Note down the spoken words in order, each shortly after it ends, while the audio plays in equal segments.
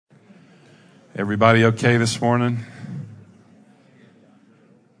Everybody okay this morning?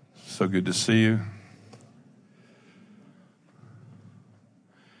 So good to see you.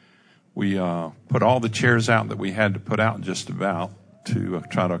 We put all the chairs out that we had to put out just about to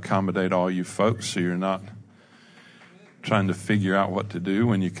try to accommodate all you folks so you're not trying to figure out what to do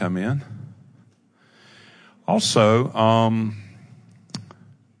when you come in. Also,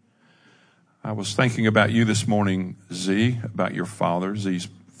 I was thinking about you this morning, Z, about your father. Z's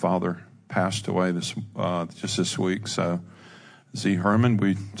father passed away just this week. So, Z Herman,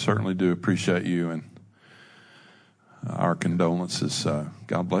 we certainly do appreciate you and our condolences.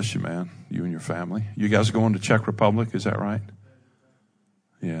 God bless you, man, you and your family. You guys going to Czech Republic, is that right?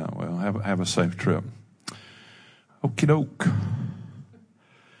 Yeah, well, have a safe trip. Okie doke.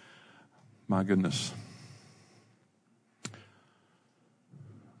 My goodness.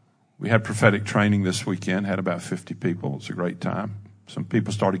 We had prophetic training this weekend, had about 50 people. It was a great time. Some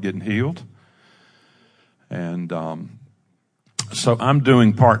people started getting healed. And so I'm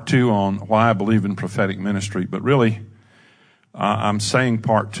doing part 2 on why I believe in prophetic ministry. But really, I'm saying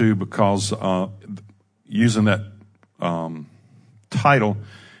part 2 because using that title,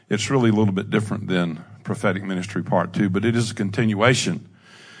 it's really a little bit different than prophetic ministry part 2. But it is a continuation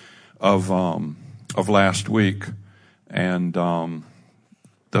of last week. And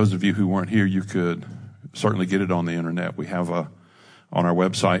those of you who weren't here, you could certainly get it on the internet. We have on our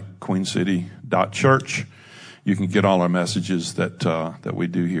website, queencity.church. You can get all our messages that we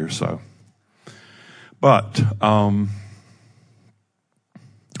do here. So, but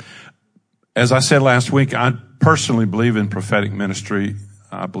as I said last week, I personally believe in prophetic ministry.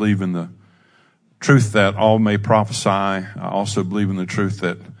 I believe in the truth that all may prophesy. I also believe in the truth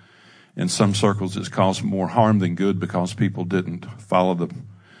that in some circles it's caused more harm than good because people didn't follow the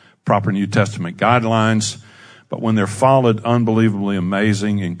proper New Testament guidelines. But when they're followed, unbelievably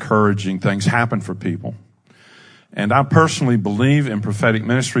amazing, encouraging things happen for people. And I personally believe in prophetic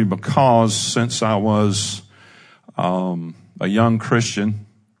ministry because since I was a young Christian,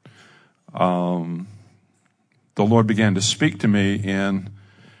 the Lord began to speak to me in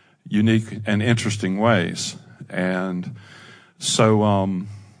unique and interesting ways. And so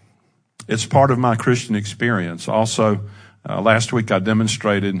it's part of my Christian experience. Also, last week I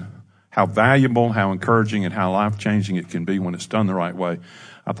demonstrated how valuable, how encouraging, and how life-changing it can be when it's done the right way.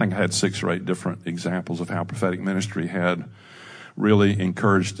 I think I had 6 or 8 different examples of how prophetic ministry had really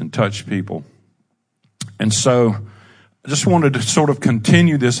encouraged and touched people. And so I just wanted to sort of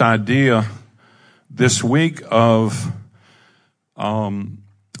continue this idea this week of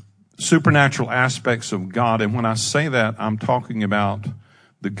supernatural aspects of God. And when I say that, I'm talking about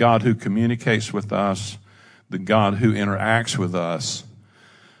the God who communicates with us, the God who interacts with us,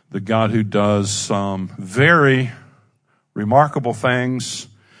 the God who does some very remarkable things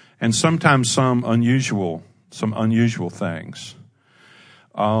and sometimes some unusual things.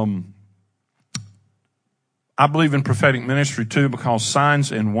 I believe in prophetic ministry too because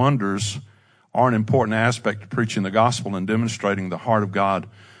signs and wonders are an important aspect of preaching the gospel and demonstrating the heart of God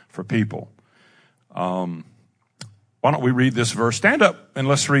for people. Why don't we read this verse? Stand up and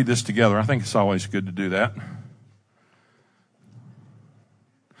let's read this together. I think it's always good to do that.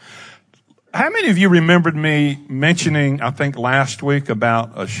 How many of you remembered me mentioning, I think last week,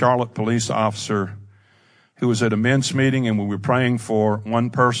 about a Charlotte police officer who was at a men's meeting and we were praying for one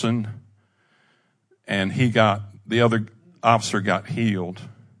person and the other officer got healed.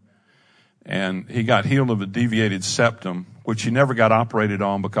 And he got healed of a deviated septum, which he never got operated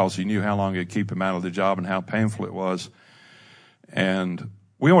on because he knew how long it'd keep him out of the job and how painful it was. And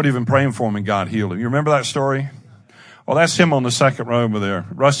we weren't even praying for him and God healed him. You remember that story? Well, that's him on the second row over there.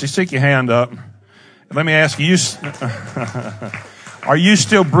 Rusty, stick your hand up. Let me ask you, are you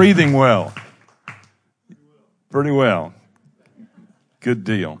still breathing well? Pretty well. Good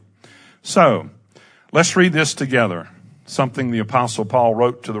deal. So, let's read this together. Something the Apostle Paul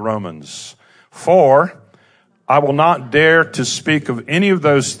wrote to the Romans. For I will not dare to speak of any of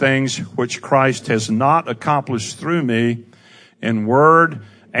those things which Christ has not accomplished through me in word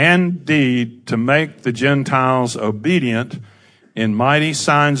and deed to make the Gentiles obedient in mighty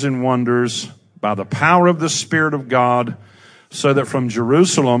signs and wonders by the power of the Spirit of God, so that from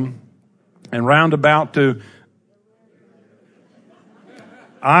Jerusalem and round about to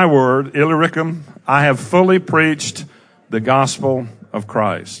Illyricum, I have fully preached the gospel of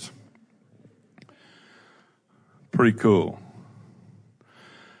Christ. Pretty cool.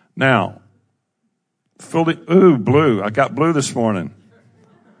 Now, blue. I got blue this morning.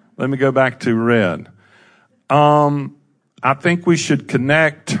 Let me go back to red. I think we should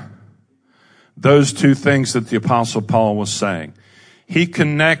connect those two things that the Apostle Paul was saying. He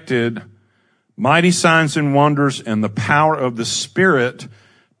connected Mighty signs and wonders and the power of the Spirit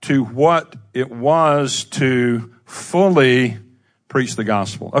to what it was to fully preach the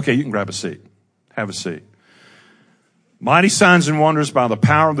gospel. Okay, you can grab a seat. Have a seat. Mighty signs and wonders by the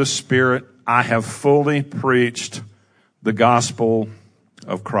power of the Spirit, I have fully preached the gospel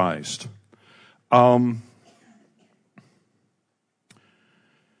of Christ. I've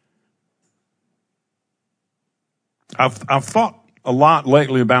thought a lot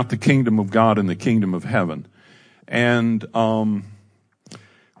lately about the kingdom of God and the kingdom of heaven. And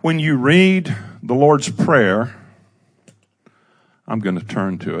when you read the Lord's Prayer, I'm going to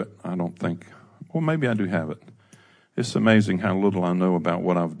turn to it. I don't think, well, maybe I do have it. It's amazing how little I know about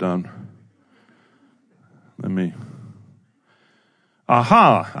what I've done.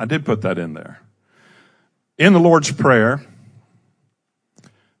 I did put that in there. In the Lord's Prayer,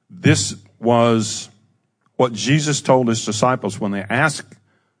 this was what Jesus told his disciples when they asked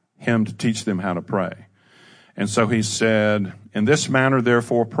him to teach them how to pray. And so he said, in this manner,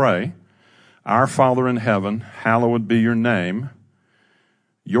 therefore, pray, our Father in heaven, hallowed be your name.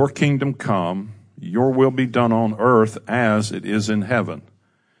 Your kingdom come, your will be done on earth as it is in heaven.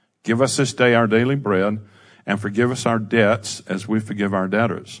 Give us this day our daily bread, and forgive us our debts as we forgive our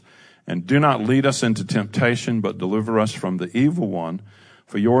debtors. And do not lead us into temptation, but deliver us from the evil one.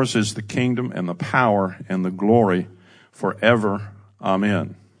 For yours is the kingdom and the power and the glory forever.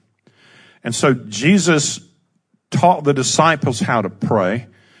 Amen. And so Jesus taught the disciples how to pray.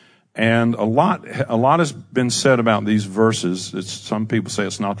 And a lot has been said about these verses. Some people say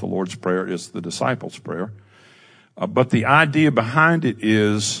it's not the Lord's Prayer, it's the disciples' prayer. But the idea behind it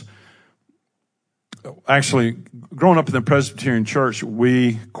is, actually, growing up in the Presbyterian church,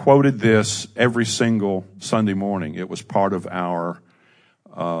 we quoted this every single Sunday morning. It was part of our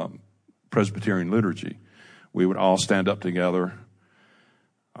Presbyterian liturgy. We would all stand up together.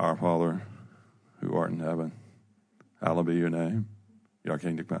 Our Father, who art in heaven, hallowed be your name. Your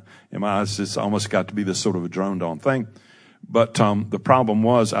kingdom come. In my eyes, it's almost got to be this sort of a droned-on thing. But the problem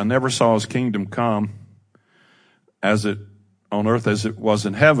was, I never saw his kingdom come on earth as it was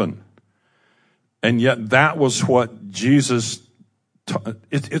in heaven. And yet that was what Jesus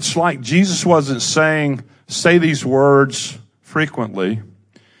it's like Jesus wasn't saying, say these words frequently.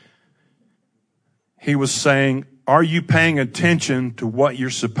 He was saying, are you paying attention to what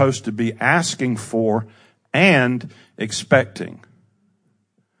you're supposed to be asking for and expecting?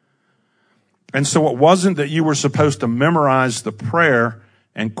 And so it wasn't that you were supposed to memorize the prayer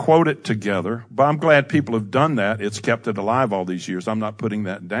and quote it together, but I'm glad people have done that. It's kept it alive all these years. I'm not putting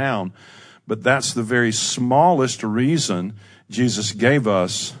that down, but that's the very smallest reason Jesus gave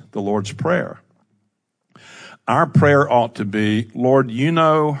us the Lord's Prayer. Our prayer ought to be, Lord, you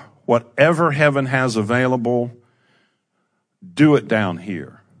know whatever heaven has available, do it down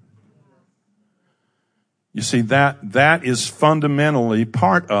here. You see, that is fundamentally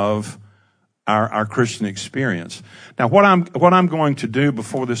part of our Christian experience. Now, what I'm going to do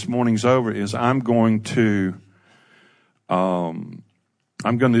before this morning's over is I'm going to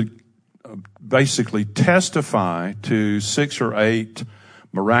basically testify to 6 or 8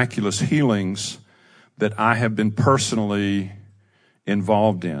 miraculous healings that I have been personally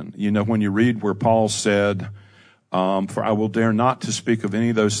involved in. You know, when you read where Paul said, for I will dare not to speak of any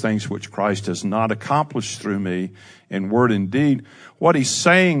of those things which Christ has not accomplished through me in word and deed. What he's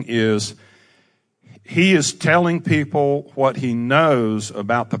saying is, he is telling people what he knows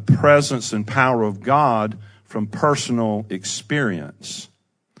about the presence and power of God from personal experience.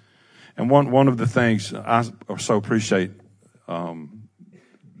 And one of the things I so appreciate,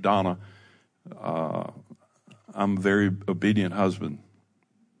 Donna, I'm a very obedient husband.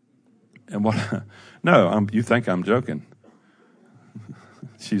 And you think I'm joking.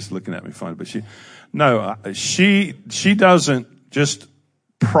 She's looking at me funny, but she doesn't just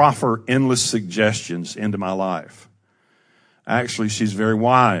proffer endless suggestions into my life. Actually, she's very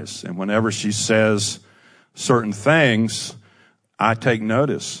wise. And whenever she says certain things, I take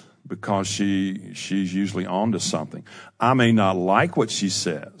notice because she's usually on to something. I may not like what she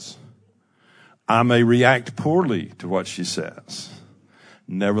says. I may react poorly to what she says.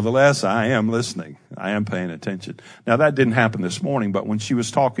 Nevertheless, I am listening. I am paying attention. Now, that didn't happen this morning, but when she was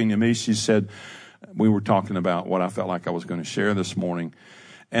talking to me, she said, we were talking about what I felt like I was going to share this morning.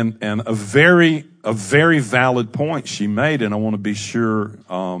 And a very valid point she made, and I want to be sure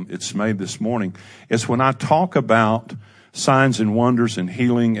it's made this morning, is when I talk about signs and wonders and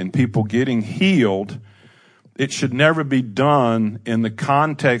healing and people getting healed, it should never be done in the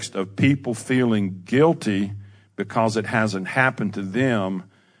context of people feeling guilty because it hasn't happened to them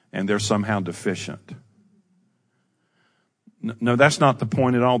and they're somehow deficient. No, that's not the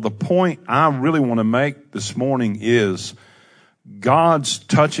point at all. The point I really want to make this morning is God's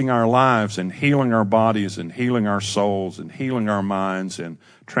touching our lives and healing our bodies and healing our souls and healing our minds and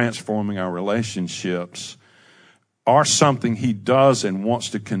transforming our relationships are something He does and wants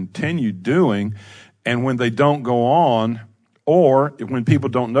to continue doing. And when they don't go on, or when people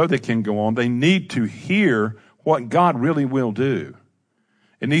don't know they can go on, they need to hear what God really will do.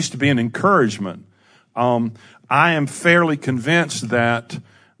 It needs to be an encouragement. I am fairly convinced that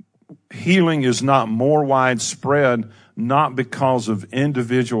healing is not more widespread, not because of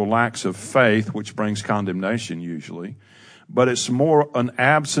individual lacks of faith, which brings condemnation usually, but it's more an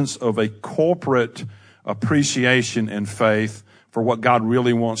absence of a corporate appreciation and faith for what God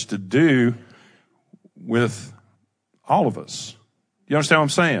really wants to do with all of us. You understand what I'm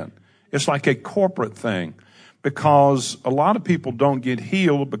saying? It's like a corporate thing, because a lot of people don't get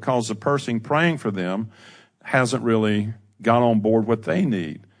healed because the person praying for them hasn't really got on board what they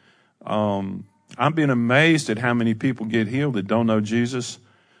need. I'm being amazed at how many people get healed that don't know Jesus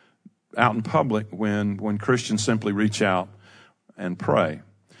out in public when Christians simply reach out and pray.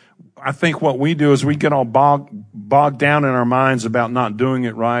 I think what we do is we get all bogged down in our minds about not doing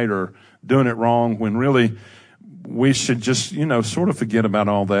it right or doing it wrong, when really we should just, sort of forget about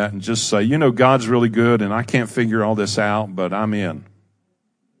all that and just say, God's really good and I can't figure all this out, but I'm in.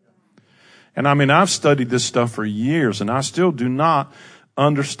 And I've studied this stuff for years and I still do not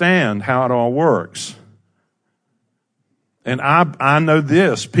understand how it all works. And I know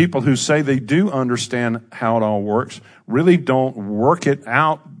this, people who say they do understand how it all works really don't work it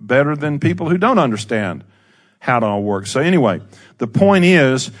out better than people who don't understand how it all works. So anyway, the point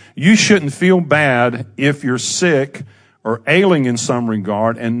is, you shouldn't feel bad if you're sick or ailing in some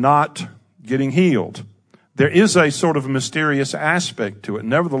regard and not getting healed. There is a sort of mysterious aspect to it.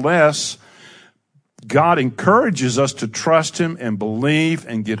 Nevertheless, God encourages us to trust Him and believe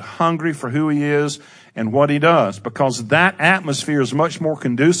and get hungry for who He is and what He does, because that atmosphere is much more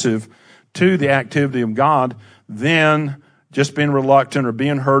conducive to the activity of God than just being reluctant or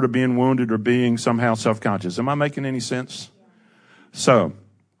being hurt or being wounded or being somehow self-conscious. Am I making any sense? So,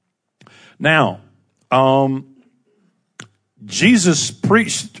 now, Jesus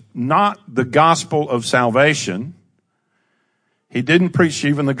preached not the gospel of salvation. He didn't preach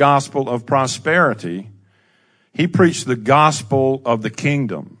even the gospel of prosperity. He preached the gospel of the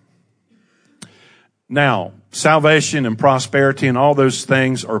kingdom. Now, salvation and prosperity and all those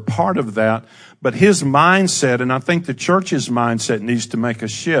things are part of that, but His mindset, and I think the church's mindset, needs to make a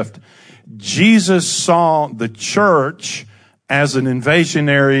shift. Jesus saw the church as an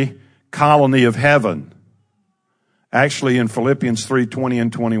invasionary colony of heaven. Actually, in Philippians 3:20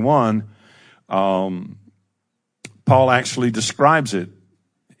 and 21, Paul actually describes it.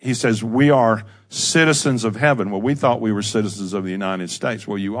 He says, we are citizens of heaven. Well, we thought we were citizens of the United States.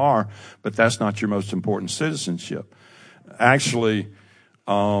 Well, you are, but that's not your most important citizenship. Actually,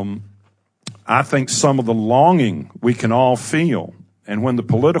 I think some of the longing we can all feel, and when the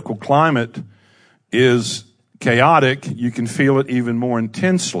political climate is chaotic, you can feel it even more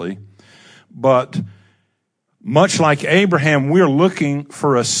intensely. But much like Abraham, we're looking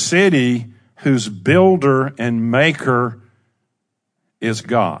for a city whose builder and maker is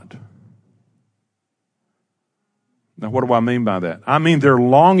God. Now, what do I mean by that? I mean, there are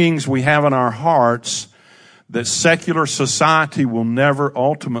longings we have in our hearts that secular society will never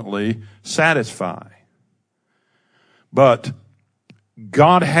ultimately satisfy. But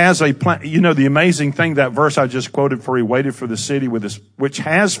God has a plan. The amazing thing, that verse I just quoted, for He waited for the city which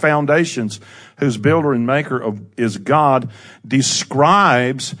has foundations, whose builder and maker is God,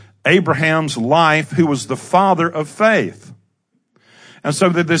 describes Abraham's life, who was the father of faith. And so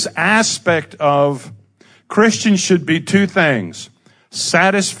that this aspect of Christians should be two things: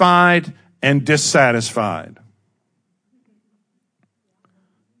 satisfied and dissatisfied.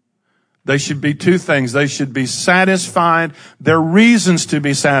 They should be two things. They should be satisfied. There are reasons to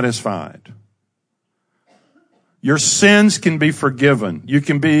be satisfied. Your sins can be forgiven. You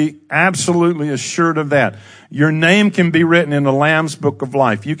can be absolutely assured of that. Your name can be written in the Lamb's Book of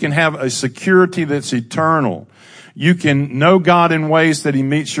Life. You can have a security that's eternal. You can know God in ways that He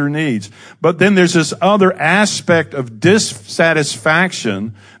meets your needs. But then there's this other aspect of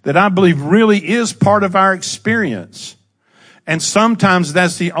dissatisfaction that I believe really is part of our experience. And sometimes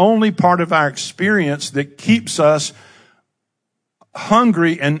that's the only part of our experience that keeps us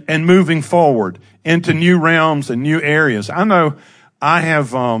hungry and moving forward into new realms and new areas. I know I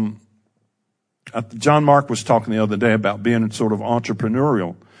have, John Mark was talking the other day about being sort of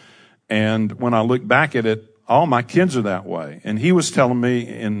entrepreneurial. And when I look back at it, all my kids are that way. And he was telling me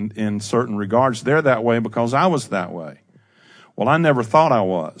in certain regards, they're that way because I was that way. Well, I never thought I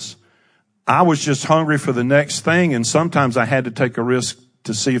was. I was just hungry for the next thing, and sometimes I had to take a risk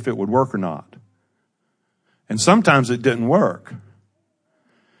to see if it would work or not. And sometimes it didn't work.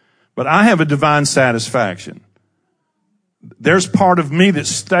 But I have a divine satisfaction. There's part of me that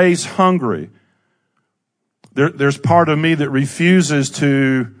stays hungry. There's part of me that refuses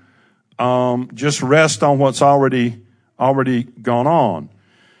to just rest on what's already gone on.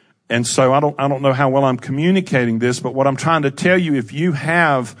 And so I don't know how well I'm communicating this, but what I'm trying to tell you, if you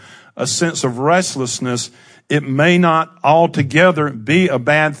have a sense of restlessness, it may not altogether be a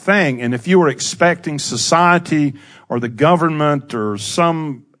bad thing. And if you were expecting society or the government or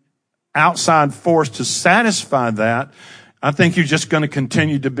some outside force to satisfy that, I think you're just going to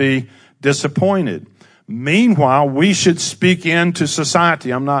continue to be disappointed. Meanwhile, we should speak into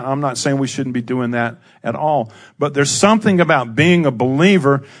society. I'm not saying we shouldn't be doing that at all. But there's something about being a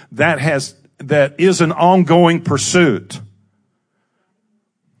believer that is an ongoing pursuit.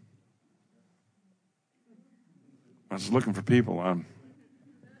 I was looking for people.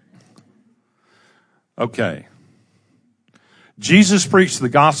 Okay. Jesus preached the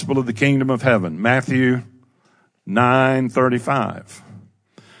gospel of the kingdom of heaven. Matthew 9:35.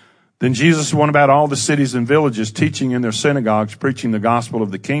 Then Jesus went about all the cities and villages, teaching in their synagogues, preaching the gospel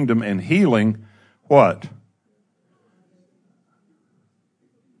of the kingdom, and healing what?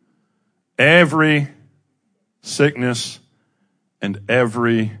 Every sickness and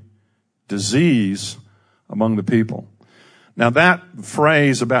every disease among the people. Now that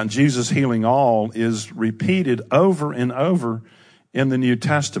phrase about Jesus healing all is repeated over and over in the New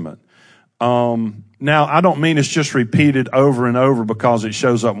Testament. Now, I don't mean it's just repeated over and over because it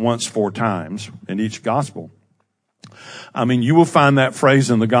shows up once 4 times in each gospel. I mean, you will find that phrase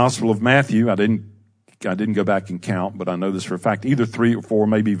in the Gospel of Matthew. I didn't go back and count, but I know this for a fact, either 3 or 4,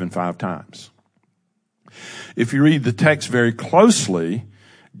 maybe even 5 times. If you read the text very closely,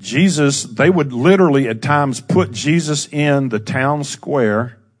 they would literally at times put Jesus in the town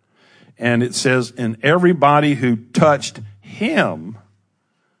square, and it says, and everybody who touched him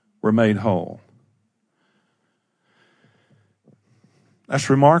were made whole. That's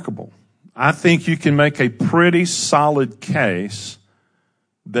remarkable. I think you can make a pretty solid case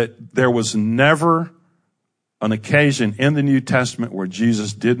that there was never an occasion in the New Testament where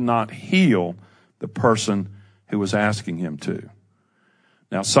Jesus did not heal the person who was asking him to.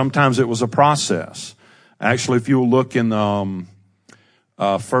 Now, sometimes it was a process. Actually, if you'll look in 1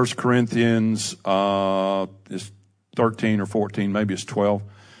 Corinthians it's 13 or 14, maybe it's 12,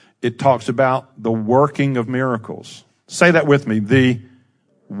 it talks about the working of miracles. Say that with me, the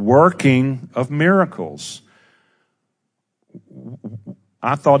working of miracles.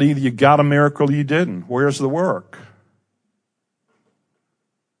 I thought either you got a miracle or you didn't. Where's the work?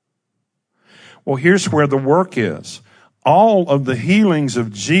 Well, here's where the work is. All of the healings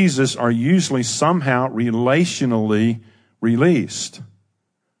of Jesus are usually somehow relationally released.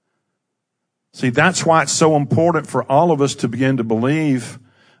 See, that's why it's so important for all of us to begin to believe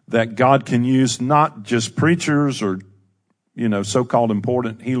that God can use not just preachers or so-called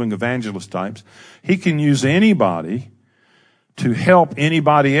important healing evangelist types. He can use anybody to help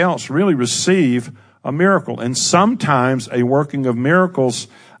anybody else really receive a miracle. And sometimes a working of miracles,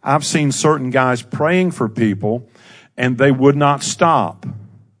 I've seen certain guys praying for people and they would not stop.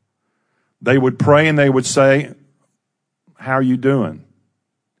 They would pray and they would say, how are you doing?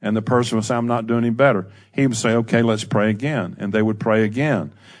 And the person would say, I'm not doing any better. He would say, okay, let's pray again. And they would pray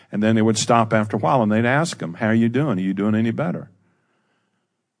again. And then they would stop after a while and they'd ask them, how are you doing? Are you doing any better?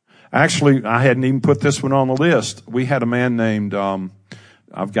 Actually, I hadn't even put this one on the list. We had a man named,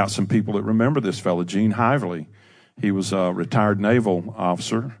 I've got some people that remember this fellow, Gene Hively. He was a retired naval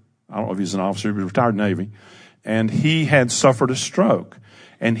officer. I don't know if he's an officer, but he was retired Navy. And he had suffered a stroke.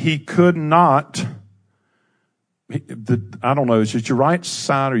 And he could not, I don't know, is it your right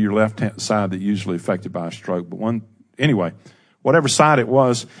side or your left hand side that usually affected by a stroke? But anyway, whatever side it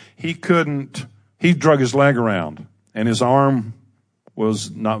was, he drug his leg around and his arm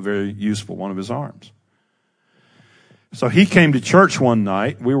was not very useful, one of his arms. So he came to church one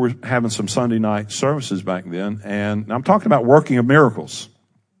night. We were having some Sunday night services back then, and I'm talking about working of miracles.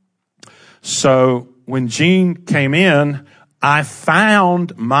 So when Gene came in, I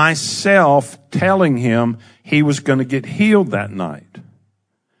found myself telling him he was going to get healed that night.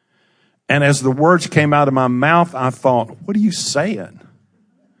 And as the words came out of my mouth, I thought, what are you saying?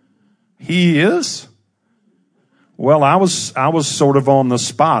 He is? Well, I was sort of on the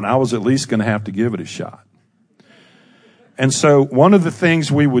spot. I was at least going to have to give it a shot. And so one of the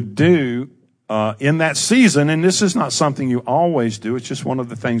things we would do in that season, and this is not something you always do, it's just one of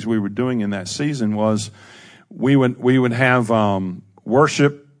the things we were doing in that season, was we would have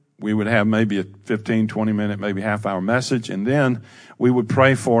worship. We would have maybe a 15, 20-minute, maybe half-hour message, and then we would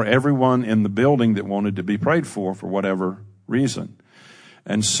pray for everyone in the building that wanted to be prayed for whatever reason.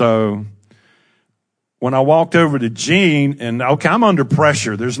 And so when I walked over to Gene, and okay, I'm under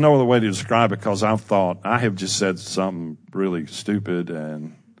pressure. There's no other way to describe it because I thought I have just said something really stupid,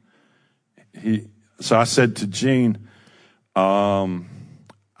 and so I said to Gene, I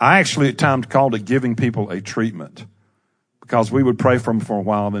actually at times called it giving people a treatment, because we would pray for them for a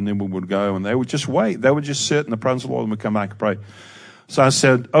while, and then we would go, and they would just wait. They would just sit in the presence of the Lord, and we'd come back and pray. So I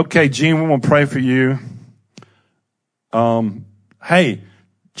said, okay, Gene, we want to pray for you. Hey,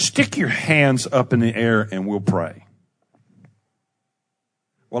 stick your hands up in the air, and we'll pray.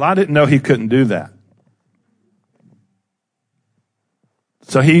 Well, I didn't know he couldn't do that.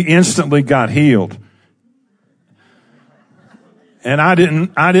 So he instantly got healed. And I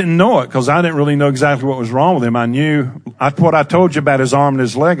didn't know it because I didn't really know exactly what was wrong with him. I knew what I told you about his arm and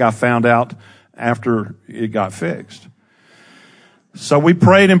his leg. I found out after it got fixed. So we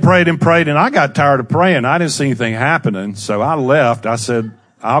prayed and prayed and prayed, and I got tired of praying. I didn't see anything happening, so I left. I said,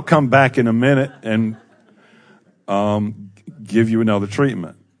 I'll come back in a minute and give you another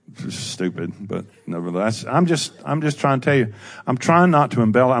treatment. It's stupid, but nevertheless, I'm just trying to tell you. I'm trying not to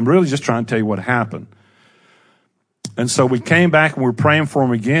embellish. I'm really just trying to tell you what happened. And so we came back and we were praying for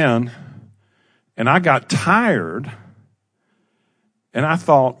him again, and I got tired, and I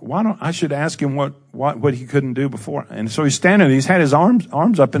thought, I should ask him what he couldn't do before. And so he's standing there, he's had his arms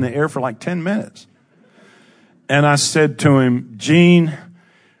up in the air for like 10 minutes. And I said to him, Gene,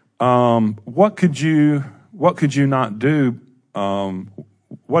 what could you not do?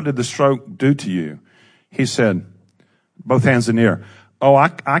 What did the stroke do to you? He said, both hands in the air. Oh,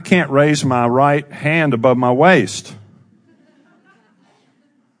 I can't raise my right hand above my waist.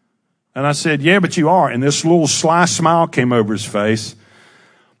 And I said, yeah, but you are. And this little sly smile came over his face.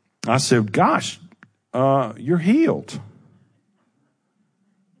 I said, gosh, you're healed.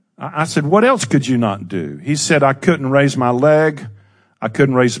 I said, what else could you not do? He said, I couldn't raise my leg. I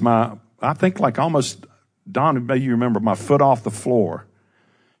couldn't raise I think like almost, Don, maybe you remember, my foot off the floor.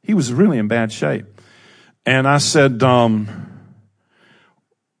 He was really in bad shape. And I said, well,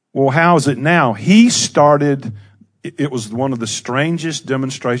 how is it now? He started, it was one of the strangest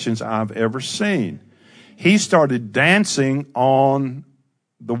demonstrations I've ever seen. He started dancing on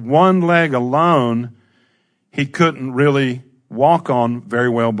the one leg alone he couldn't really walk on very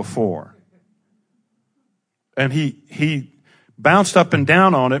well before. And he bounced up and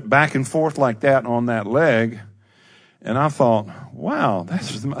down on it, back and forth like that on that leg. And I thought, wow,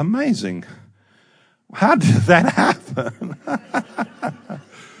 that's amazing. How did that happen?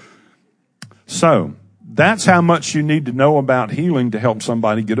 So, that's how much you need to know about healing to help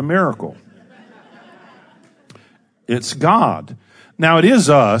somebody get a miracle. It's God. Now, it is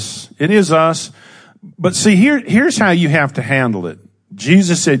us. But see, here's how you have to handle it.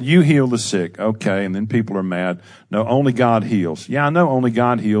 Jesus said, you heal the sick. Okay, and then people are mad. No, only God heals. Yeah, I know only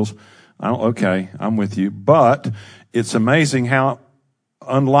God heals. Okay, I'm with you. But it's amazing how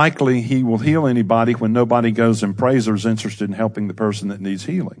unlikely he will heal anybody when nobody goes and prays or is interested in helping the person that needs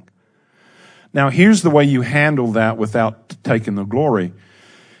healing. Now, here's the way you handle that without taking the glory.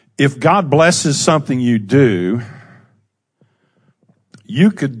 If God blesses something you do,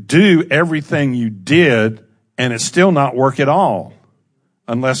 you could do everything you did and it still not work at all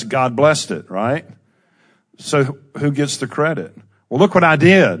unless God blessed it, right? So who gets the credit? Well, look what I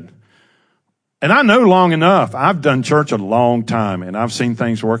did. And I know long enough. I've done church a long time, and I've seen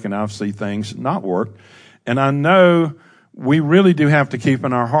things work and I've seen things not work. And I know we really do have to keep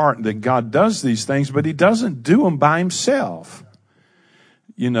in our heart that God does these things, but he doesn't do them by himself.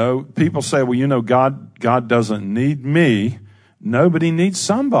 You know, people say, well, you know, God doesn't need me. Nobody needs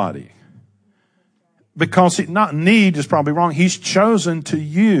somebody. Because not need is probably wrong. He's chosen to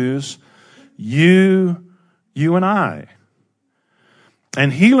use you and I.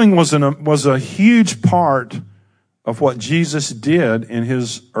 And healing was a huge part of what Jesus did in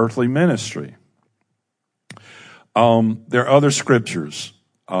his earthly ministry. There are other scriptures,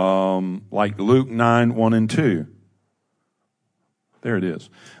 like Luke 9:1-2. There it is.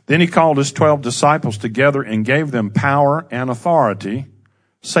 Then he called his 12 disciples together and gave them power and authority.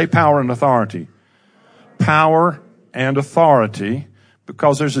 Say power and authority. Power and authority,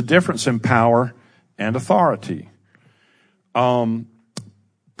 because there's a difference in power and authority. Power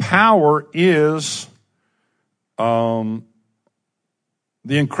is the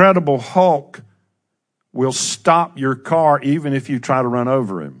Incredible Hulk will stop your car even if you try to run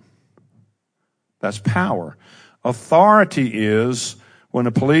over him. That's power. Authority is when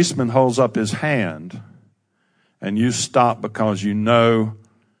a policeman holds up his hand and you stop because you know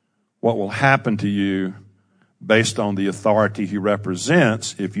what will happen to you based on the authority he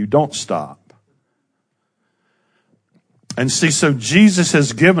represents if you don't stop. And see, so Jesus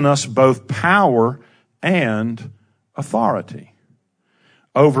has given us both power and authority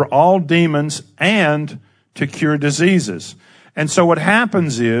over all demons and to cure diseases. And so what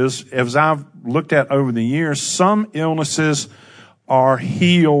happens is, as I've looked at over the years, some illnesses are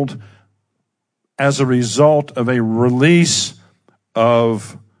healed as a result of a release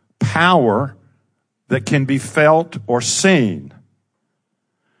of power that can be felt or seen.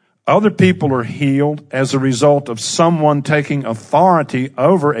 Other people are healed as a result of someone taking authority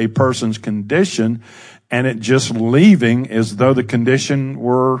over a person's condition and it just leaving as though the condition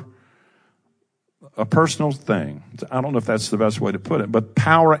were a personal thing. I don't know if that's the best way to put it, but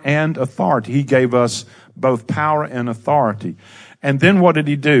power and authority. He gave us both power and authority. And then what did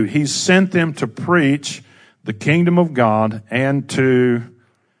he do? He sent them to preach the kingdom of God and to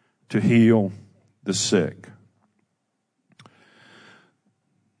heal the sick.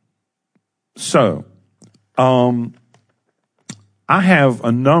 So, I have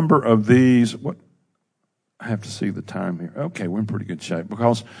a number of these. I have to see the time here. Okay, we're in pretty good shape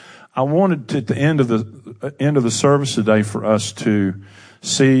because I wanted to, at the end of the service today for us to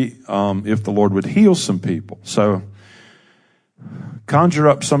see if the Lord would heal some people. So, conjure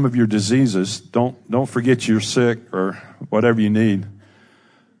up some of your diseases. Don't forget you're sick or whatever you need.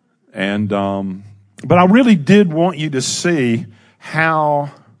 And but I really did want you to see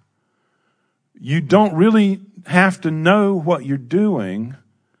how you don't really have to know what you're doing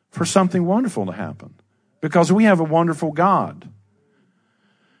for something wonderful to happen, because we have a wonderful God.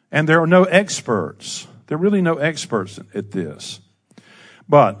 And there are no experts. There are really no experts at this.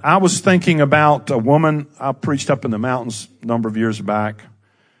 But I was thinking about a woman I preached up in the mountains a number of years back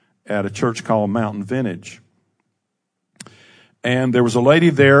at a church called Mountain Vintage. And there was a lady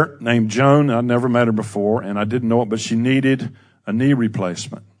there named Joan. I'd never met her before, and I didn't know it, but she needed a knee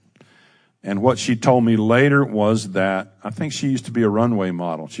replacement. And what she told me later was that I think she used to be a runway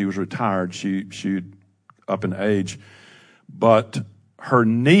model. She was retired. She up in age. But her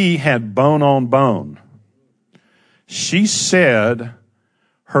knee had bone on bone. She said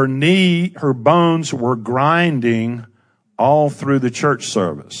her bones were grinding all through the church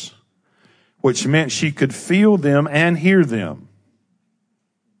service, which meant she could feel them and hear them.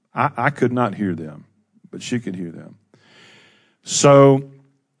 I could not hear them, but she could hear them. So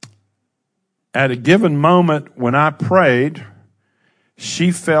at a given moment when I prayed,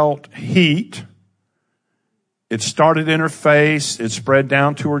 she felt heat. It started in her face, it spread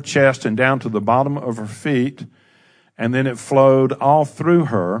down to her chest and down to the bottom of her feet, and then it flowed all through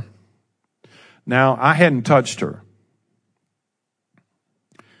her. Now, I hadn't touched her,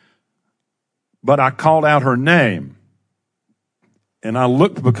 but I called out her name. And I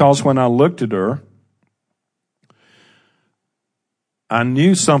looked, because when I looked at her, I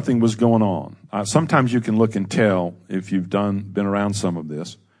knew something was going on. Sometimes you can look and tell if you've been around some of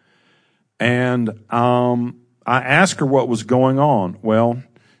this. And I asked her what was going on. Well,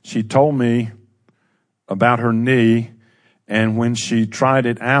 she told me about her knee, and when she tried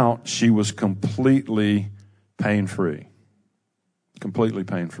it out, she was completely pain-free. Completely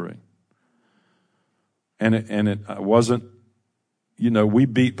pain-free. And it wasn't, we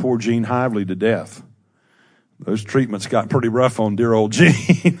beat poor Gene Hively to death. Those treatments got pretty rough on dear old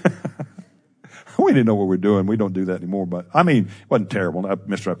Gene. We didn't know what we were doing. We don't do that anymore. But, it wasn't terrible. I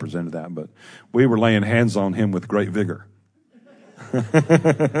misrepresented that. But we were laying hands on him with great vigor.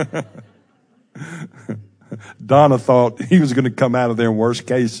 Donna thought he was going to come out of there in worse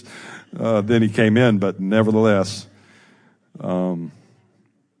case than he came in. But nevertheless. So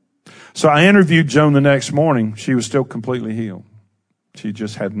I interviewed Joan the next morning. She was still completely healed. She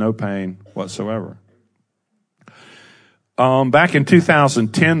just had no pain whatsoever. Back in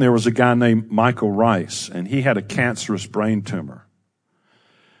 2010, there was a guy named Michael Rice, and he had a cancerous brain tumor.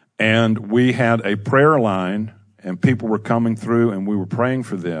 And we had a prayer line, and people were coming through, and we were praying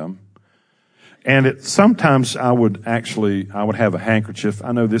for them. And sometimes I would have a handkerchief.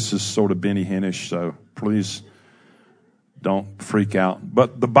 I know this is sort of Benny Hinnish, so please don't freak out.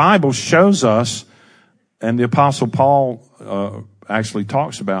 But the Bible shows us, and the Apostle Paul actually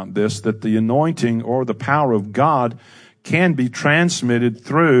talks about this, that the anointing or the power of God can be transmitted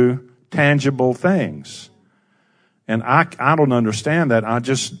through tangible things. And I don't understand that. I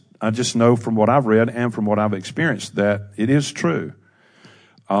just know from what I've read and from what I've experienced that it is true.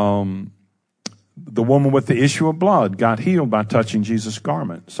 The woman with the issue of blood got healed by touching Jesus'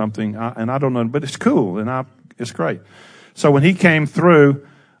 garment. And I don't know, but it's cool and it's great. So when he came through,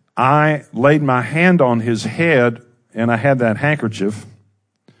 I laid my hand on his head, and I had that handkerchief,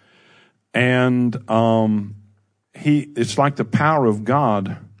 and it's like the power of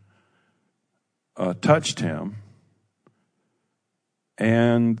God touched him,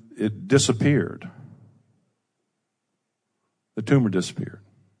 and it disappeared. The tumor disappeared.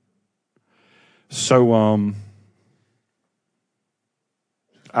 So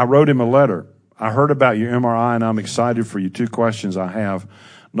I wrote him a letter. I heard about your MRI, and I'm excited for you. 2 questions I have.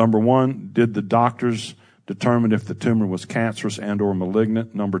 Number 1, did the doctors determine if the tumor was cancerous and or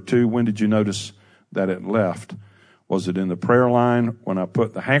malignant? Number 2, when did you notice that it left? Was it in the prayer line when I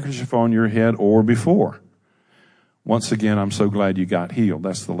put the handkerchief on your head or before? Once again, I'm so glad you got healed.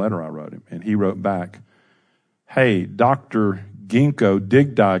 That's the letter I wrote him. And he wrote back, hey, Dr. Ginkgo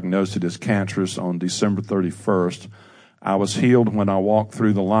did diagnose it as cancerous on December 31st. I was healed when I walked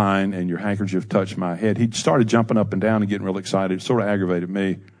through the line and your handkerchief touched my head. He started jumping up and down and getting real excited. It sort of aggravated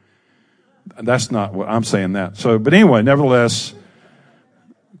me. That's not what I'm saying that. So, but anyway, nevertheless,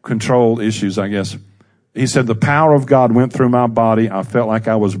 control issues, I guess. He said, the power of God went through my body. I felt like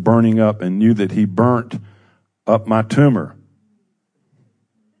I was burning up and knew that he burnt up my tumor.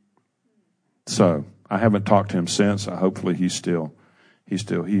 So I haven't talked to him since. Hopefully he's still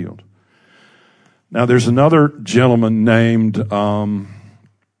healed. Now there's another gentleman named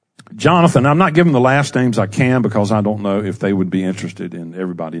Jonathan. I'm not giving the last names I can because I don't know if they would be interested in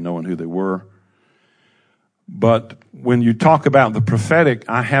everybody knowing who they were. But when you talk about the prophetic,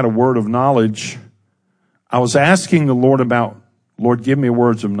 I had a word of knowledge. I was asking the Lord about, Lord, give me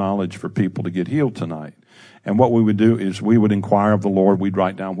words of knowledge for people to get healed tonight. And what we would do is we would inquire of the Lord. We'd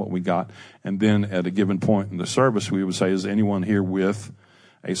write down what we got. And then at a given point in the service, we would say, is anyone here with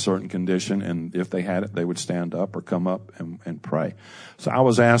a certain condition? And if they had it, they would stand up or come up and pray. So I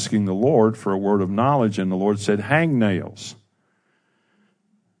was asking the Lord for a word of knowledge, and the Lord said, hangnails.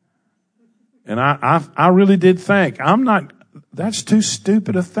 And I really did think, that's too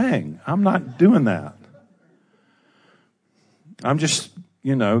stupid a thing. I'm not doing that. I'm just,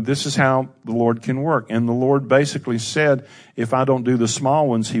 this is how the Lord can work. And the Lord basically said, if I don't do the small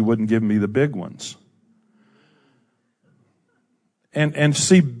ones, he wouldn't give me the big ones. And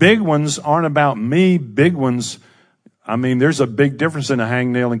see, big ones aren't about me. Big ones, there's a big difference in a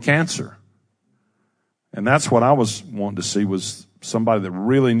hangnail and cancer. And that's what I was wanting to see, was somebody that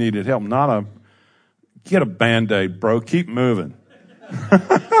really needed help, not get a Band-Aid, bro. Keep moving. Get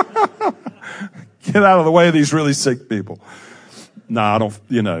out of the way of these really sick people. No, I don't,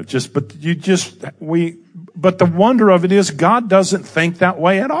 but the wonder of it is God doesn't think that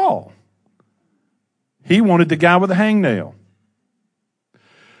way at all. He wanted the guy with a hangnail.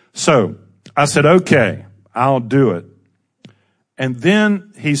 So I said, okay, I'll do it. And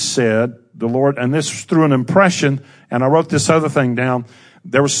then he said, the Lord, and this was through an impression, and I wrote this other thing down.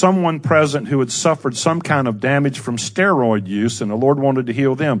 There was someone present who had suffered some kind of damage from steroid use, and the Lord wanted to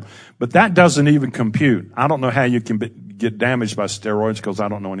heal them. But that doesn't even compute. I don't know how you can get damaged by steroids because I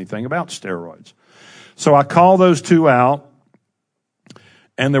don't know anything about steroids. So I called those 2 out,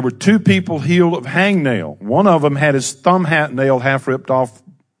 and there were 2 people healed of hangnail. One of them had his thumb nail half ripped off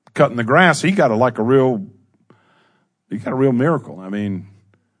cutting the grass. He got a real miracle.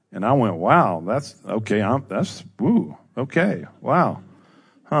 And I went, wow, that's okay. Okay, wow.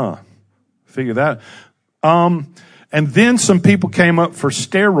 Figure that. And then some people came up for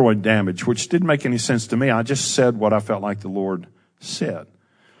steroid damage, which didn't make any sense to me. I just said what I felt like the Lord said.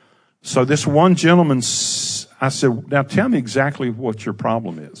 So this one gentleman, I said, now tell me exactly what your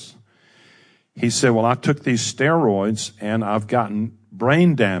problem is. He said, well, I took these steroids and I've gotten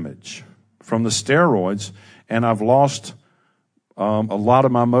brain damage from the steroids, and I've lost a lot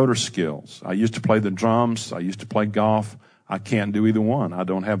of my motor skills. I used to play the drums. I used to play golf. I can't do either one. I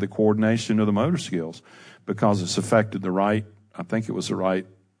don't have the coordination or the motor skills because it's affected the right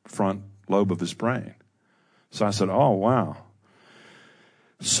front lobe of his brain. So I said, oh, wow.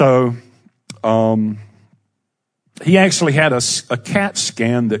 So he actually had a CAT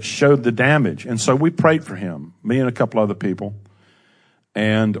scan that showed the damage. And so we prayed for him, me and a couple other people.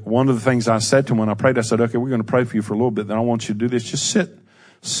 And one of the things I said to him when I prayed, I said, okay, we're going to pray for you for a little bit. Then I want you to do this. Just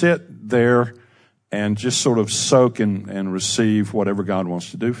sit there and just sort of soak and receive whatever God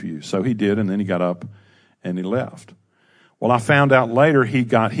wants to do for you. So he did, and then he got up and he left. Well, I found out later he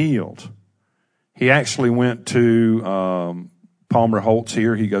got healed. He actually went to Palmer Holtz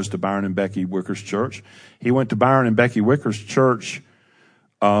here. He goes to Byron and Becky Wicker's church. He went to Byron and Becky Wicker's church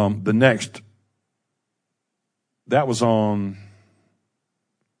that was on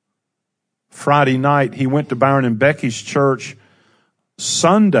Friday night. He went to Byron and Becky's church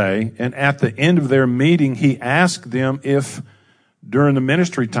Sunday, and at the end of their meeting, he asked them if during the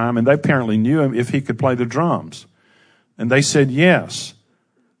ministry time, and they apparently knew him, if he could play the drums. And they said yes.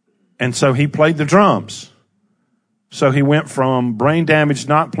 And so he played the drums. So he went from brain damage,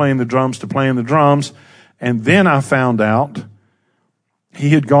 not playing the drums, to playing the drums. And then I found out he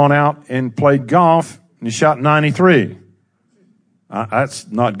had gone out and played golf, and he shot 93. That's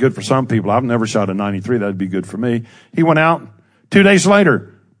not good for some people. I've never shot a 93. That'd be good for me. He went out 2 days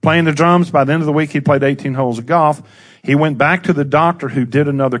later, playing the drums. By the end of the week, he played 18 holes of golf. He went back to the doctor, who did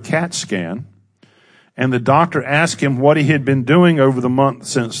another CAT scan. And the doctor asked him what he had been doing over the month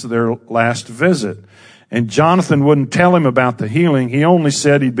since their last visit. And Jonathan wouldn't tell him about the healing. He only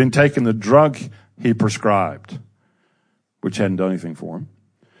said he'd been taking the drug he prescribed, which hadn't done anything for him.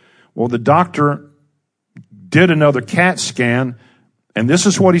 Well, the doctor did another CAT scan, and this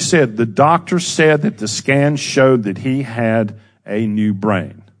is what he said. The doctor said that the scan showed that he had a new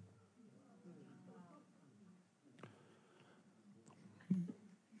brain.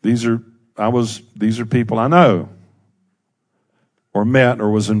 These are people I know, or met, or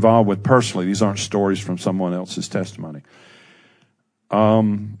was involved with personally. These aren't stories from someone else's testimony.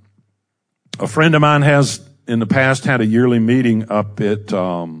 A friend of mine has in the past had a yearly meeting up at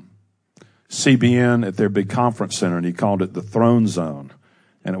CBN at their big conference center, and he called it the Throne Zone.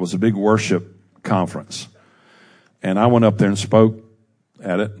 And it was a big worship conference. And I went up there and spoke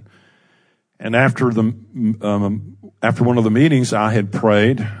at it. And after one of the meetings, I had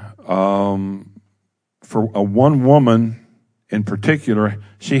prayed for one woman in particular.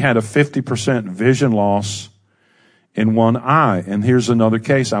 She had a 50% vision loss in one eye. And here's another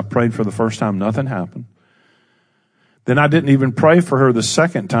case. I prayed for the first time. Nothing happened. Then I didn't even pray for her the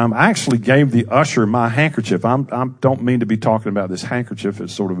second time. I actually gave the usher my handkerchief. I don't mean to be talking about this handkerchief.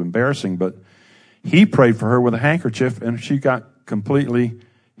 It's sort of embarrassing, but he prayed for her with a handkerchief, and she got completely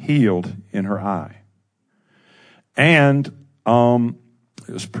healed in her eye. And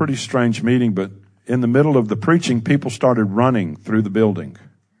it was a pretty strange meeting, but in the middle of the preaching, people started running through the building.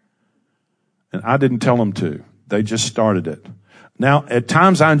 And I didn't tell them to. They just started it. Now, at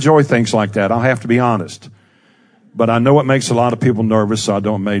times I enjoy things like that. I'll have to be honest. But I know it makes a lot of people nervous, so I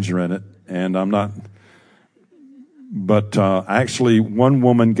don't major in it. And I'm not. But actually, one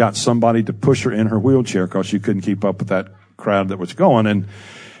woman got somebody to push her in her wheelchair because she couldn't keep up with that crowd that was going. And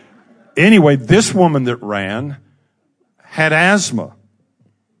anyway, this woman that ran had asthma.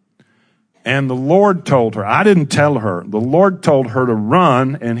 And the Lord told her, I didn't tell her, the Lord told her to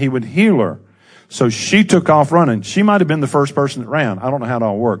run and he would heal her. So she took off running. She might have been the first person that ran. I don't know how it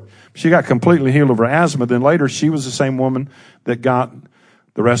all worked. She got completely healed of her asthma. Then later, she was the same woman that got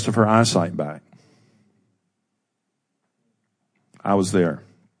the rest of her eyesight back. I was there.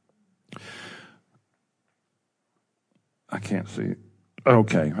 I can't see it.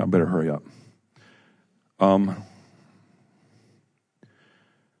 Okay, I better hurry up.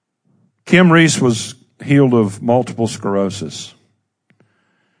 Kim Reese was healed of multiple sclerosis.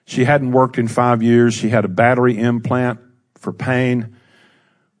 She hadn't worked in 5 years. She had a battery implant for pain.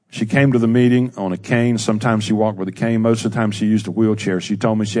 She came to the meeting on a cane. Sometimes she walked with a cane. Most of the time she used a wheelchair. She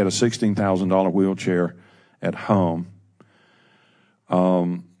told me she had a $16,000 wheelchair at home.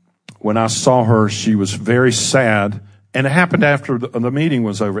 When I saw her, she was very sad. And it happened after the meeting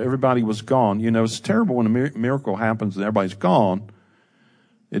was over. Everybody was gone. You know, it's terrible when a miracle happens and everybody's gone.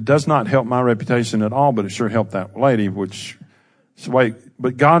 It does not help my reputation at all, but it sure helped that lady, which...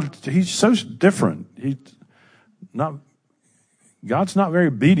 But God, he's so different. God's not very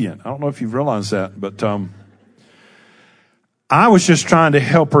obedient. I don't know if you've realized that, but I was just trying to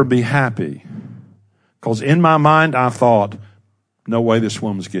help her be happy. Because in my mind, I thought, no way this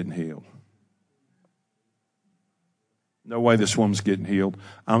woman's getting healed. No way this woman's getting healed.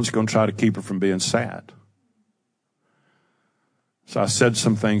 I'm just going to try to keep her from being sad. So I said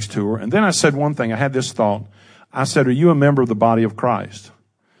some things to her. And then I said one thing. I had this thought. I said, are you a member of the body of Christ?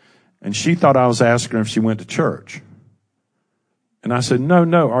 And she thought I was asking her if she went to church. And I said,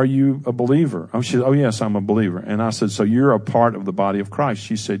 no, are you a believer? Oh, she said, oh, yes, I'm a believer. And I said, so you're a part of the body of Christ?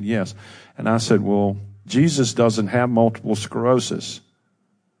 She said, yes. And I said, well, Jesus doesn't have multiple sclerosis.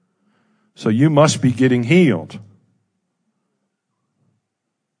 So you must be getting healed.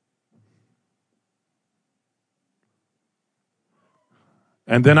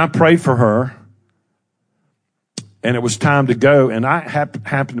 And then I prayed for her. And it was time to go, and I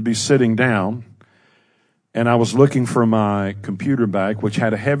happened to be sitting down, and I was looking for my computer bag, which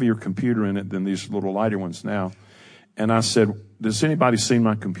had a heavier computer in it than these little lighter ones now. And I said, does anybody see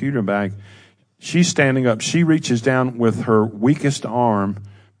my computer bag? She's standing up. She reaches down with her weakest arm,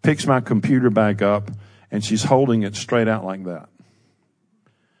 picks my computer bag up, and she's holding it straight out like that.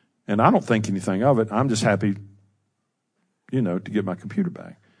 And I don't think anything of it. I'm just happy to get my computer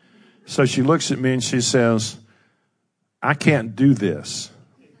back. So she looks at me and she says, I can't do this.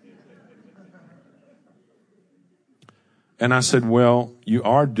 And I said, well, you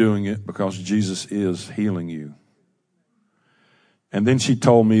are doing it because Jesus is healing you. And then she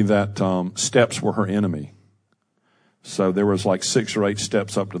told me that steps were her enemy. So there was like 6 or 8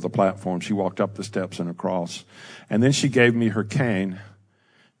 steps up to the platform. She walked up the steps and across. And then she gave me her cane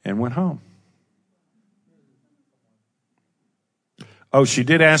and went home. Oh, she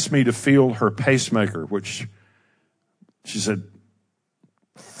did ask me to feel her pacemaker, which she said,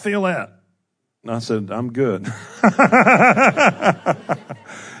 feel that. And I said, I'm good.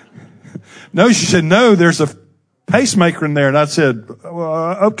 No, she said, no, there's a pacemaker in there. And I said,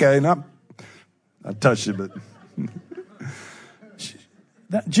 well, okay. And I touched it, but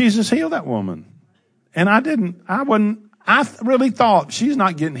Jesus healed that woman. And I really thought she's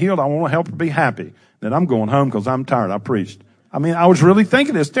not getting healed. I want to help her be happy. Then I'm going home because I'm tired. I preached. I was really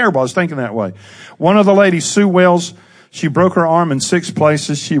thinking it's terrible. I was thinking that way. One of the ladies, Sue Wells, she broke her arm in 6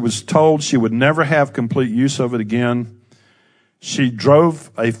 places. She was told she would never have complete use of it again. She drove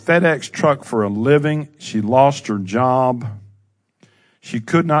a FedEx truck for a living. She lost her job. She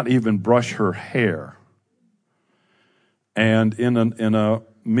could not even brush her hair. And in a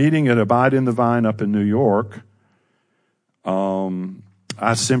meeting at Abide in the Vine up in New York,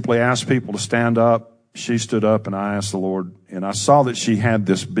 I simply asked people to stand up. She stood up and I asked the Lord, and I saw that she had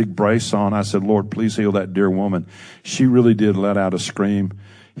this big brace on. I said, Lord, please heal that dear woman. She really did let out a scream,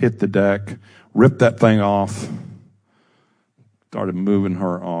 hit the deck, ripped that thing off, started moving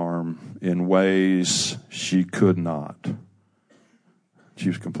her arm in ways she could not. She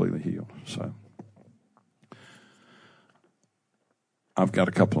was completely healed. So I've got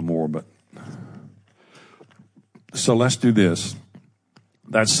a couple of more, so let's do this.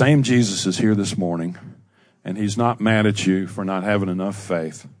 That same Jesus is here this morning, and he's not mad at you for not having enough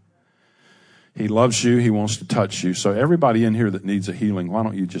faith. He loves you. He wants to touch you. So everybody in here that needs a healing, why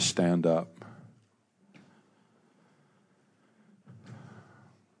don't you just stand up?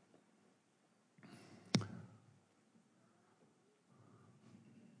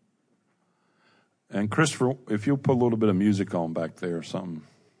 And Christopher, if you'll put a little bit of music on back there or something.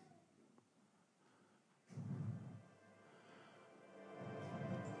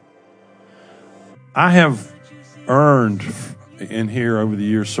 I have earned in here over the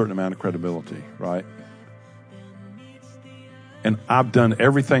years a certain amount of credibility, right? And I've done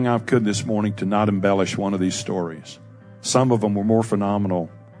everything I could this morning to not embellish one of these stories. Some of them were more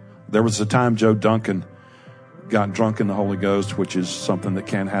phenomenal. There was a time Joe Duncan got drunk in the Holy Ghost, which is something that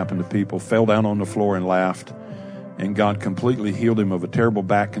can happen to people, fell down on the floor and laughed, and God completely healed him of a terrible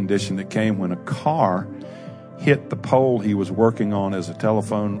back condition that came when a car hit the pole he was working on as a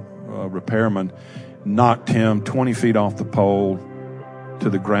telephone repairman, knocked him 20 feet off the pole to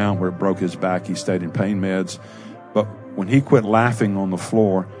the ground where it broke his back. He stayed in pain meds. But when he quit laughing on the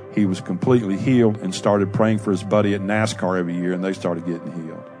floor, he was completely healed and started praying for his buddy at NASCAR every year, and they started getting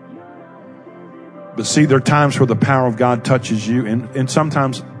healed. But see, there are times where the power of God touches you in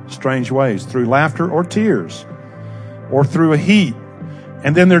sometimes strange ways, through laughter or tears or through a heat.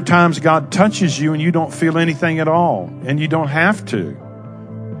 And then there are times God touches you and you don't feel anything at all, and you don't have to,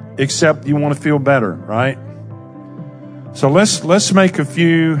 except you want to feel better, right? So let's make a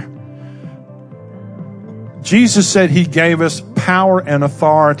few. Jesus said he gave us power and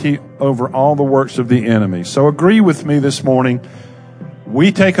authority over all the works of the enemy. So agree with me this morning.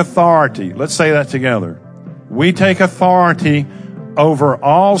 We take authority. Let's say that together. We take authority over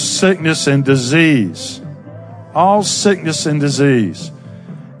all sickness and disease. All sickness and disease.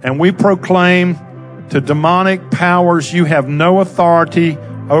 And we proclaim to demonic powers, you have no authority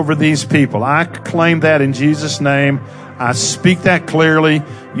over these people. I claim that in Jesus' name. I speak that clearly.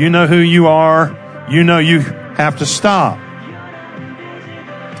 You know who you are. You know you have to stop.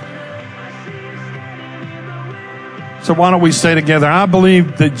 So why don't we say together, I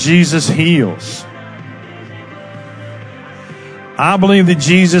believe that Jesus heals. I believe that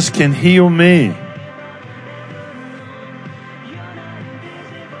Jesus can heal me.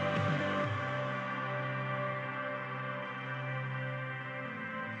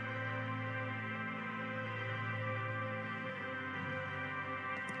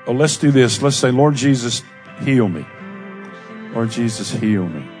 Well, let's do this. Let's say, Lord Jesus, heal me. Lord Jesus, heal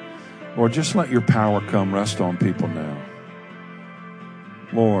me. Lord, just let your power come rest on people now.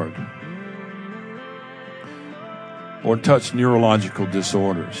 Lord, touch neurological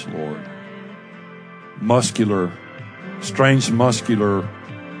disorders, Lord. Strange muscular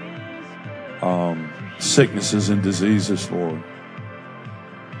sicknesses and diseases, Lord.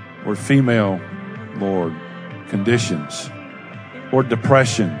 Lord, female, Lord, conditions. Lord,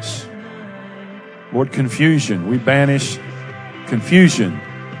 depressions. Lord, confusion. We banish confusion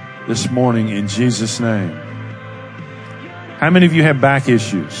this morning in Jesus' name. How many of you have back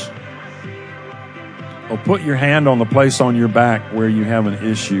issues? Well, put your hand on the place on your back where you have an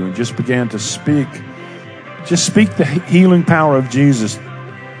issue and just begin to speak. Just speak the healing power of Jesus.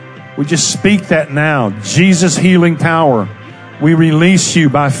 We just speak that now. Jesus' healing power. We release you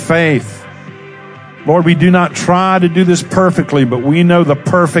by faith. Lord, we do not try to do this perfectly, but we know the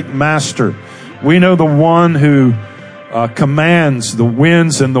perfect master. We know the one who commands the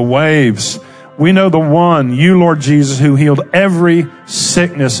winds and the waves. We know the one, you, Lord Jesus, who healed every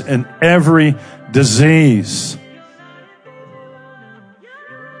sickness and every disease.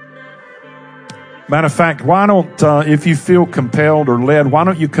 Matter of fact, why don't, if you feel compelled or led, why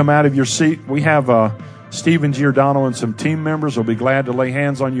don't you come out of your seat? We have Stephen Giordano and some team members will be glad to lay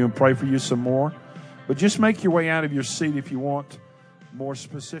hands on you and pray for you some more. But just make your way out of your seat if you want more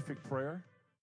specific prayer.